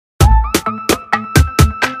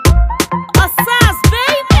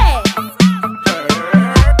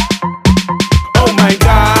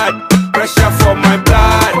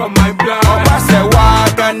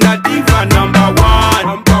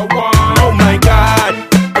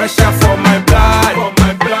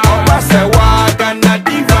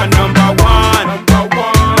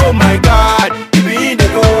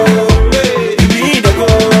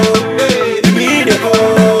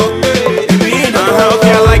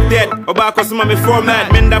back cause I'm a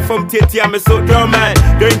foreman. Men that from TT, I'm a so doorman.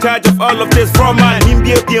 They're in charge of all of this for man. Him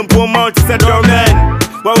be a PM poor mount, it's a doorman.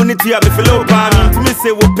 Why we need to have a fellow palm? To me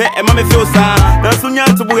say we pet and mommy feel sad. Now soon you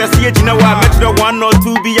to boy I see it, you know why? Match the 1 or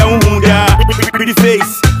 2 be a hunda. Pretty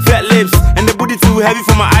face, fat lips, and the booty too heavy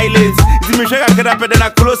for my eyelids. It's me sure I get up and then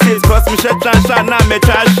I close it. Cause me shut down shot now me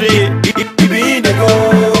try shit. It be in the go,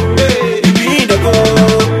 it be in the go,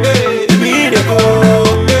 it be in the go,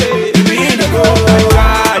 it be in the go. Oh my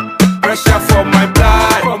God, pressure for my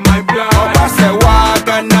blood, for my blood. Oh I say walk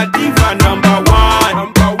and not diva number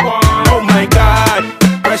 1. Oh my God,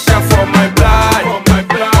 pressure for my blood, for my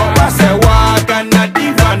blood. Oh I say walk and not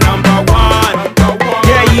diva number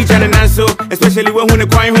 1. Yeah, you tryna so especially when the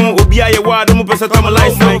crying home will be a word, I'm a person to my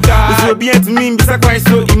life. So this will be to me, bisa crying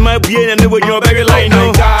so it might be and when you're very light.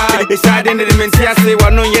 No, they side in the dimension. I say,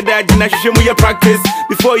 well, no, your dad, you show me your practice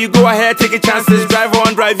before you go ahead, take a chances. Drive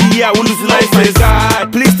on, drive here, I will lose license.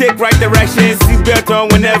 Please take right directions, seatbelt on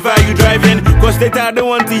whenever you driving. Cause they don't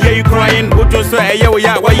want to hear you crying. What you say, yeah,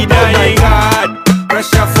 why you dying? God,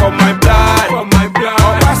 pressure for my blood, for my blood.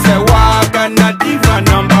 Oh, I say, walk and not diva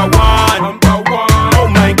number 1. Oh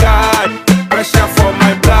my God, pressure for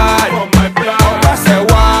my blood, for my blood. Oh, I say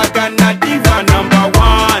walk and not diva number 1.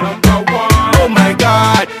 Oh my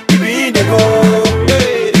God, it be in the go,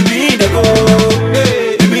 it be in the go,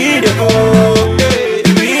 it be in the go,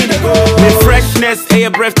 it be in the go. The freshness, air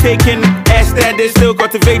breathtaking. That they still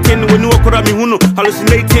cultivating. When you could have me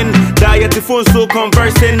hallucinating. Diet the phone so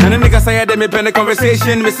conversing. And the niggas I had them in a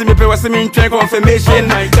conversation. Missing me pay was me trying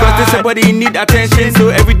confirmation. Cause this somebody need attention.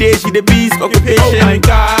 So every day she the beast occupation. Oh my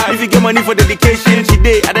God. If you get money for dedication, she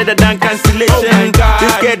day other than cancellation. Oh my God.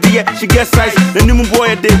 This girl there, she gets size. The new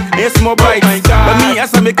boy a day, and small bites. But me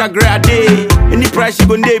as I make a great day. Any price she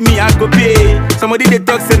gon' date me, I go pay. Somebody they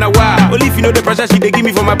talk in a while. Only if you know the pressure she they give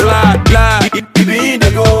me for my blood. It be